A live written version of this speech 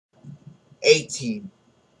18.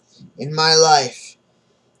 In my life,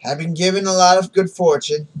 I've been given a lot of good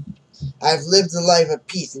fortune. I've lived a life of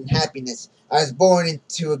peace and happiness. I was born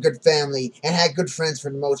into a good family and had good friends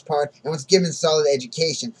for the most part and was given solid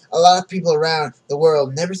education. A lot of people around the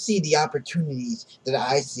world never see the opportunities that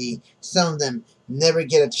I see. Some of them never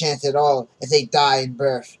get a chance at all as they die in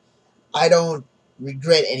birth. I don't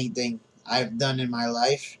regret anything I've done in my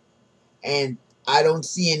life, and I don't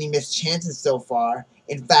see any missed chances so far.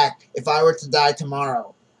 In fact, if I were to die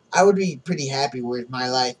tomorrow, I would be pretty happy with my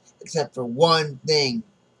life, except for one thing.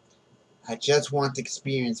 I just want to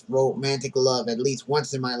experience romantic love at least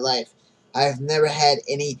once in my life. I have never had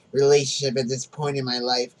any relationship at this point in my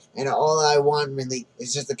life, and all I want really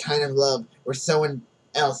is just the kind of love where someone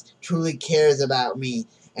else truly cares about me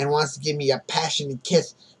and wants to give me a passionate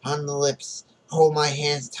kiss on the lips, hold my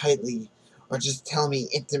hands tightly, or just tell me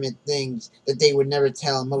intimate things that they would never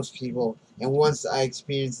tell most people. And once I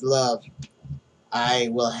experience love, I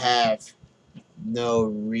will have no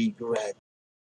regret.